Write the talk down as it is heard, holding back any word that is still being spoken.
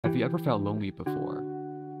Have you ever felt lonely before?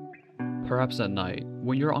 Perhaps at night,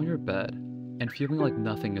 when you're on your bed and feeling like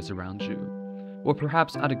nothing is around you. Or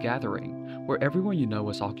perhaps at a gathering where everyone you know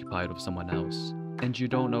is occupied with someone else and you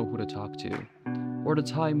don't know who to talk to. Or the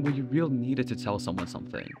time when you really needed to tell someone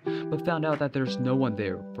something, but found out that there's no one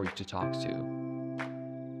there for you to talk to.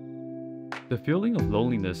 The feeling of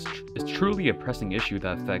loneliness is truly a pressing issue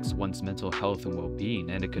that affects one's mental health and well-being,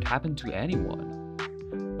 and it could happen to anyone.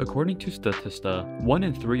 According to Statista, 1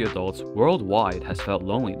 in 3 adults worldwide has felt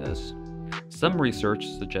loneliness. Some research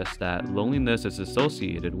suggests that loneliness is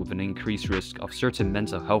associated with an increased risk of certain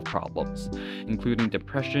mental health problems, including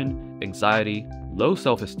depression, anxiety, low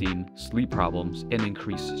self-esteem, sleep problems, and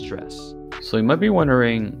increased stress. So you might be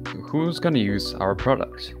wondering, who's going to use our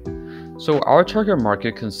product? So our target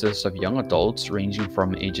market consists of young adults ranging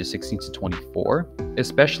from ages 16 to 24,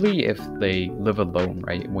 especially if they live alone,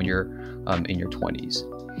 right, when you're in your 20s.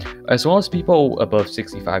 As well as people above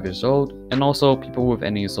 65 years old, and also people with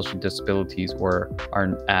any social disabilities or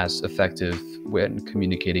aren't as effective when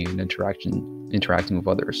communicating and interacting with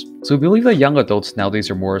others. So we believe that young adults nowadays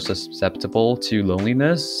are more susceptible to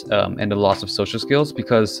loneliness and the loss of social skills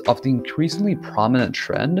because of the increasingly prominent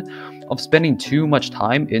trend of spending too much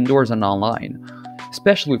time indoors and online,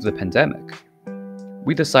 especially with the pandemic.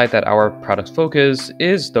 We decide that our product focus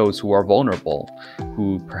is those who are vulnerable,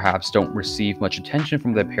 who perhaps don't receive much attention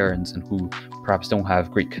from their parents and who perhaps don't have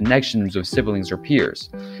great connections with siblings or peers.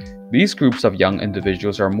 These groups of young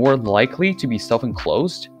individuals are more likely to be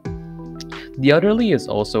self-enclosed. The elderly is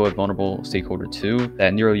also a vulnerable stakeholder too,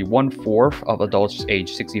 that nearly 1/4 of adults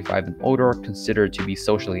aged 65 and older are considered to be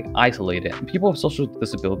socially isolated. And people with social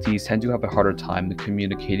disabilities tend to have a harder time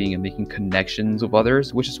communicating and making connections with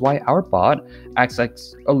others, which is why our bot acts like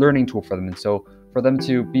a learning tool for them, and so for them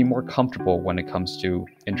to be more comfortable when it comes to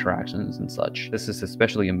interactions and such. This is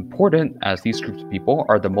especially important as these groups of people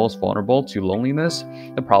are the most vulnerable to loneliness,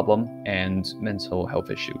 the problem, and mental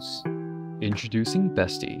health issues. Introducing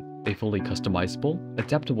Bestie, a fully customizable,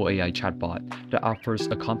 adaptable AI chatbot that offers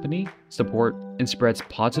a company, support, and spreads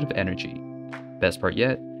positive energy. Best part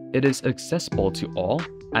yet, it is accessible to all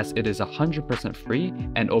as it is 100% free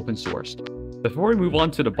and open sourced. Before we move on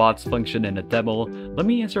to the bot's function and a demo, let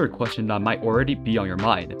me answer a question that might already be on your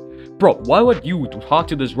mind. Bro, why would you talk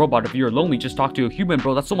to this robot if you're lonely? Just talk to a human,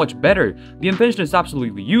 bro. That's so much better. The invention is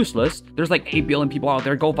absolutely useless. There's like 8 billion people out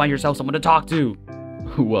there. Go find yourself someone to talk to.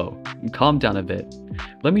 Whoa, calm down a bit.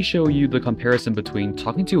 Let me show you the comparison between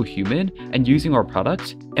talking to a human and using our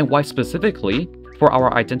product, and why specifically, for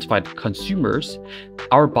our identified consumers,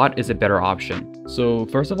 our bot is a better option. So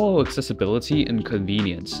first of all, accessibility and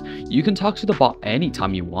convenience. You can talk to the bot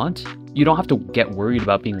anytime you want. You don't have to get worried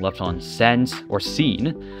about being left on scent or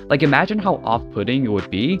seen. Like, imagine how off-putting it would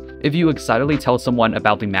be if you excitedly tell someone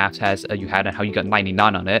about the math test you had and how you got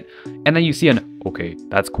 99 on it, and then you see an "okay,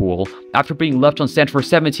 that's cool" after being left on scent for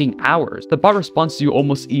 17 hours. The bot responds to you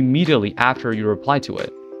almost immediately after you reply to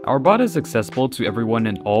it. Our bot is accessible to everyone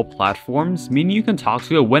in all platforms, meaning you can talk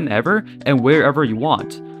to it whenever and wherever you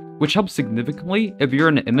want, which helps significantly if you're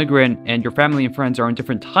an immigrant and your family and friends are in a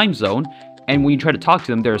different time zone, and when you try to talk to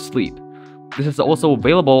them, they're asleep. This is also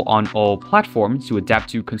available on all platforms to adapt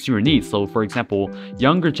to consumer needs. So for example,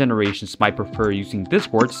 younger generations might prefer using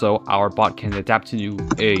Discord, so our bot can adapt to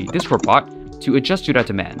a Discord bot to adjust to that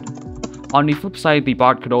demand. On the flip side, the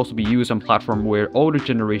bot could also be used on platforms where older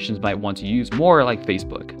generations might want to use more, like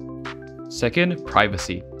Facebook. Second,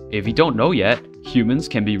 privacy. If you don't know yet, humans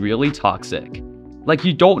can be really toxic. Like,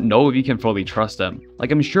 you don't know if you can fully trust them.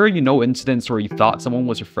 Like, I'm sure you know incidents where you thought someone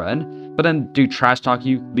was your friend, but then they trash talk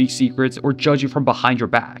you, leak secrets, or judge you from behind your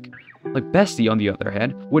back. Like, Bestie, on the other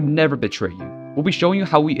hand, would never betray you. We'll be showing you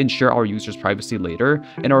how we ensure our users' privacy later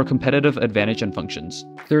and our competitive advantage and functions.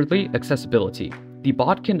 Thirdly, accessibility. The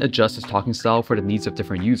bot can adjust its talking style for the needs of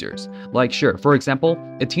different users. Like, sure, for example,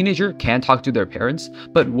 a teenager can talk to their parents,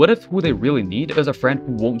 but what if who they really need is a friend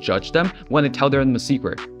who won't judge them when they tell them a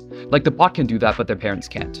secret? Like, the bot can do that, but their parents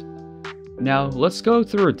can't. Now, let's go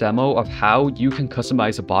through a demo of how you can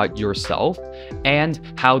customize a bot yourself and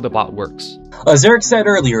how the bot works. As Eric said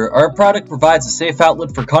earlier, our product provides a safe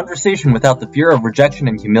outlet for conversation without the fear of rejection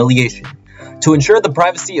and humiliation. To ensure the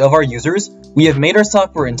privacy of our users, we have made our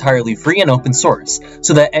software entirely free and open source,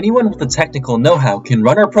 so that anyone with the technical know-how can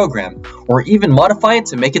run our program, or even modify it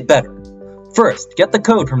to make it better. First, get the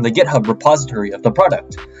code from the GitHub repository of the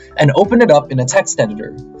product, and open it up in a text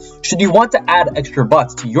editor. Should you want to add extra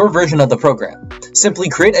bots to your version of the program, simply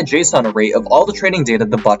create a JSON array of all the training data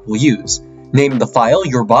the bot will use, name the file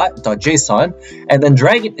yourbot.json, and then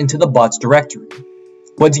drag it into the bots directory.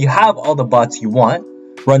 Once you have all the bots you want,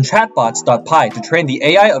 run chatbots.py to train the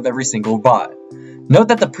AI of every single bot. Note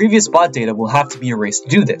that the previous bot data will have to be erased to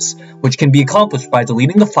do this, which can be accomplished by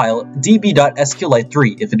deleting the file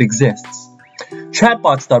db.sqlite3 if it exists.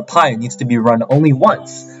 Chatbots.py needs to be run only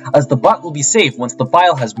once, as the bot will be saved once the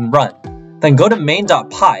file has been run. Then go to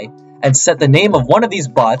main.py and set the name of one of these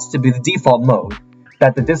bots to be the default mode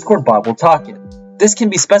that the Discord bot will talk in. This can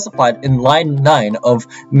be specified in line 9 of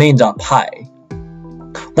main.py.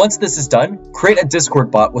 Once this is done, create a Discord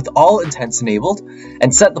bot with all intents enabled,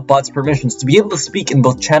 and set the bot's permissions to be able to speak in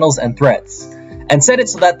both channels and threads, and set it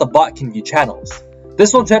so that the bot can view channels.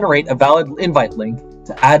 This will generate a valid invite link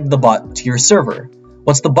to add the bot to your server.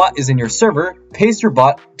 Once the bot is in your server, paste your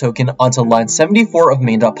bot token onto line 74 of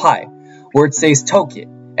main.py, where it says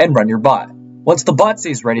token, and run your bot. Once the bot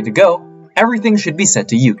says ready to go, everything should be set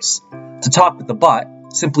to use. To talk with the bot,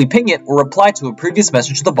 simply ping it or reply to a previous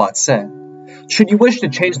message the bot sent. Should you wish to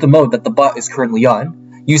change the mode that the bot is currently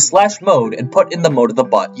on, use /mode and put in the mode of the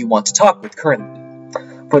bot you want to talk with currently.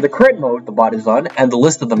 For the current mode the bot is on and the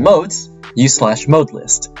list of the modes, use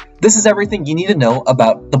 /modelist. This is everything you need to know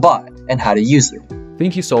about the bot and how to use it.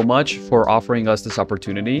 Thank you so much for offering us this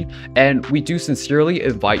opportunity, and we do sincerely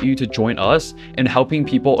invite you to join us in helping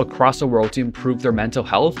people across the world to improve their mental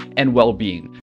health and well-being.